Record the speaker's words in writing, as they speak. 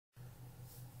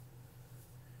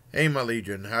Hey, my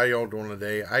Legion, how y'all doing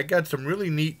today? I got some really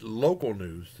neat local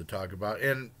news to talk about.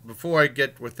 And before I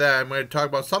get with that, I'm going to talk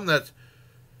about something that's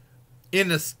in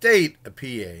the state of PA.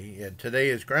 And today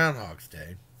is Groundhog's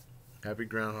Day. Happy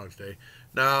Groundhog's Day.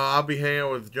 Now, I'll be hanging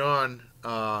out with John.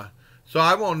 So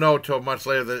I won't know till much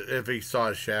later if he saw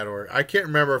a shadow. I can't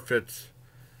remember if it's.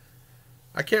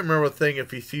 I can't remember the thing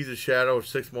if he sees a shadow of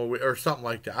 6 more weeks or something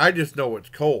like that. I just know it's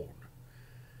cold.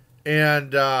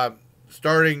 And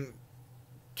starting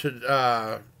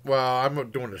well, I'm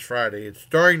doing this Friday. It's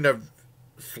starting to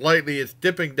it's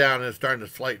dipping down and it's starting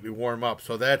to slightly warm up.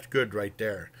 So that's good right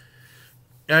there.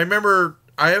 And I remember,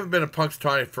 I haven't been in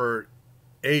Punxsutawney for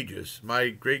ages. My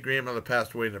great grandmother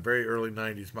passed away in the very early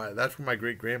 90s. That's where my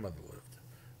great grandmother lived,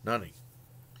 Nunny.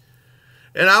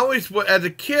 And as a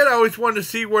kid, I always wanted to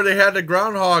see where they had the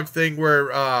groundhog thing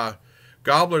where,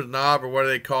 Gobbler's Knob, or what do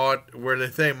they call it, where they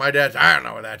say, my dad's, I don't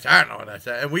know what that's, I don't know what that's.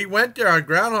 And we went there on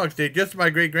Groundhog's Day, just my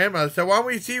great grandmother said, why don't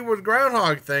we see what the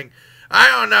groundhog thing?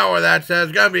 I don't know what that says.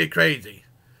 It's going to be crazy.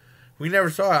 We never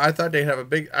saw it. I thought they'd have a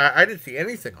big, I didn't see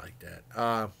anything like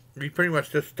that. We pretty much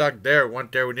just stuck there,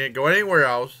 went there. We didn't go anywhere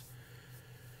else.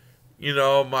 You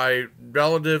know, my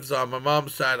relatives on my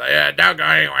mom's side, like, yeah, don't go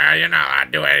anywhere. You're not allowed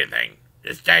to do anything.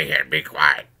 Just stay here and be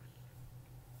quiet.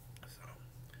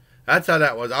 That's how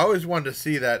that was. I always wanted to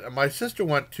see that. My sister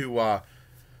went to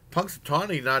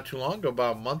Punxsutawney not too long ago,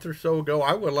 about a month or so ago.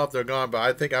 I would love to have gone, but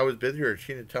I think I was busy or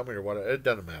she didn't tell me or what. It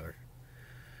doesn't matter.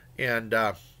 And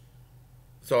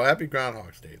so happy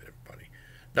Groundhog's Day to everybody.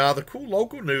 Now, the cool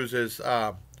local news is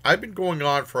I've been going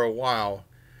on for a while.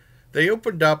 They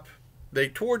opened up, they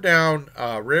tore down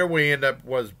Railway End up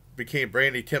became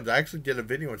Brandy Tim's. I actually did a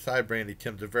video inside Brandy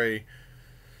Tim's.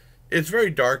 It's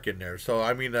very dark in there. So,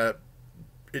 I mean,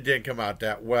 it didn't come out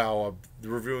that well.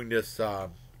 Reviewing this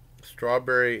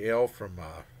strawberry ale from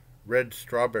Red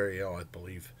Strawberry Ale, I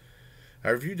believe.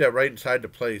 I reviewed that right inside the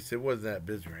place. It wasn't that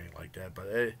busy or anything like that, but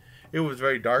it was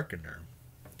very dark in there.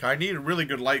 I needed a really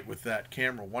good light with that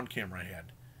camera, one camera I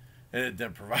had, and it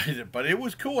didn't provide it. But it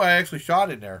was cool. I actually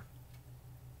shot in there.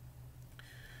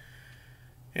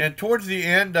 And towards the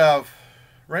end of,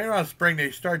 right around spring,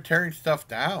 they started tearing stuff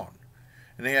down.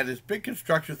 And they had this big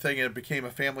construction thing, and it became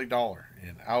a Family Dollar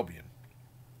in Albion.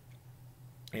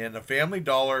 And the Family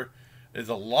Dollar is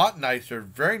a lot nicer,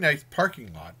 very nice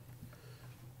parking lot.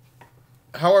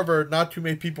 However, not too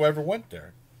many people ever went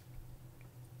there.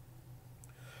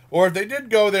 Or if they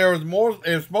did go there, it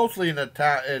was mostly in the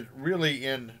town. It's really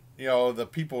in, the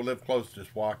people who live close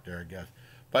just walk there, I guess.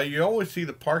 But you always see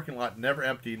the parking lot never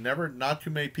empty, not too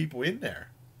many people in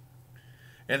there.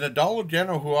 And the Dollar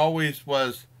General, who always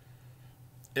was,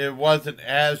 it wasn't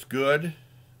as good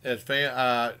as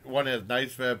one as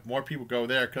nice. More people go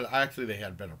there because actually they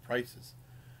had better prices.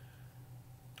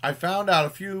 I found out a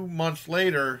few months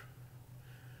later,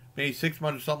 maybe 6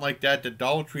 months or something like that, that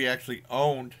Dollar Tree actually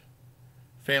owned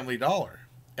Family Dollar.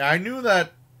 And I knew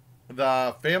that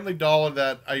the Family Dollar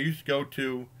that I used to go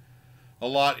to a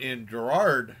lot in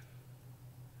Girard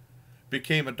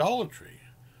became a Dollar Tree.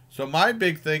 So my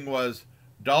big thing was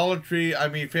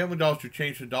Family Dollar should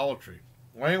change to Dollar Tree.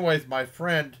 Well, anyways, my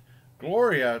friend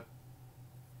Gloria,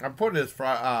 I'm putting this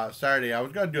Saturday. I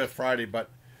was going to do it Friday, but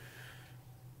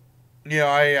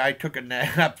I took a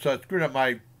nap, so it screwed up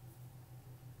my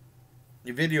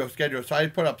video schedule. So I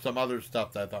put up some other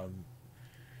stuff that I thought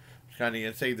was kind of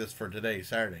going to save this for today,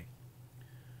 Saturday.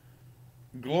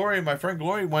 My friend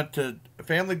Gloria went to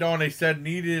Family Dollar and they said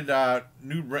needed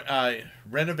new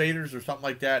renovators or something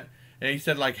like that. And he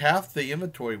said like half the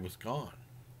inventory was gone.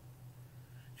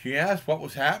 She asked what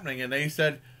was happening, and they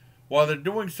said, well, they're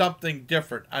doing something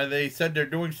different. They said they're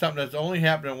doing something that's only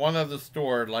happened in one other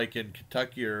store, like in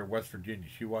Kentucky or West Virginia.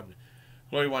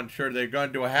 Chloe wasn't sure. They're going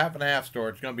to do a half and half store.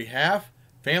 It's going to be half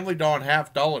Family Dollar and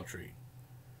half Dollar Tree.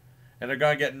 And they're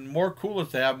going to get more coolers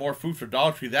to have more food for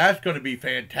Dollar Tree. That's going to be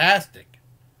fantastic.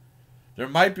 There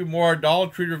might be more Dollar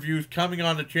Tree reviews coming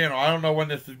on the channel. I don't know when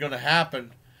this is going to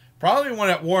happen. Probably when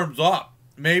it warms up.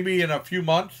 Maybe in a few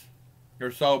months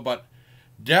or so, but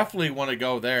definitely want to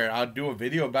go there. I'll do a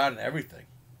video about it and everything.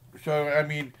 So, I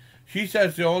mean, she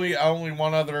says the only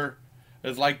one other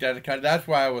is like that. That's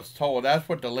why I was told. That's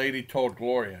what the lady told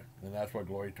Gloria. And that's what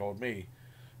Gloria told me.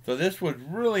 So this was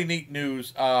really neat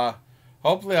news.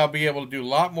 Hopefully I'll be able to do a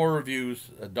lot more reviews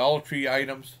of Dollar Tree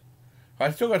items. I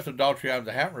still got some Dollar Tree items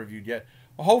I haven't reviewed yet.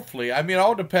 Well, hopefully. I mean, it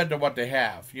all depends on what they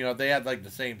have. They have like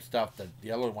the same stuff that the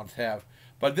other ones have.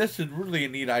 But this is really a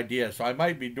neat idea, so I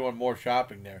might be doing more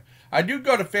shopping there. I do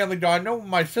go to Family Dollar. I know when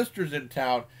my sister's in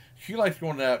town, she likes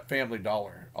going to that Family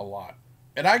Dollar a lot.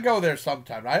 And I go there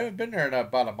sometimes. I haven't been there in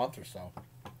about a month or so.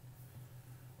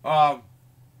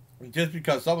 just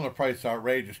because some of the prices are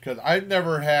outrageous. Because I've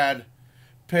never had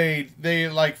paid they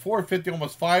like $4.50,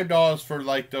 almost $5 for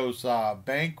like those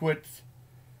banquets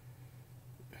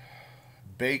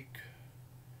bake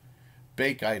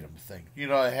bake item thing. You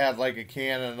know, it had like a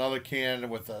can and another can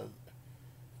with a,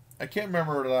 I can't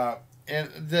remember and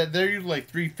they're usually like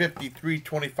 350,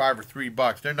 325, or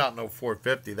 $3. They're not no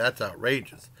 450. That's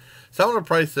outrageous. Some of the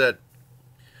prices at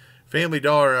Family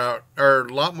Dollar are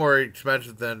a lot more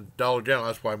expensive than Dollar General.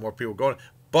 That's why more people go.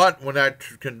 But when that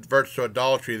converts to a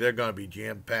Dollar Tree, they're going to be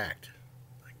jam packed.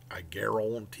 I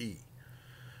guarantee.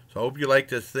 So I hope you like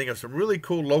this thing of some really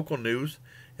cool local news.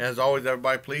 And as always,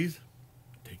 everybody, please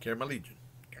take care of my Legion.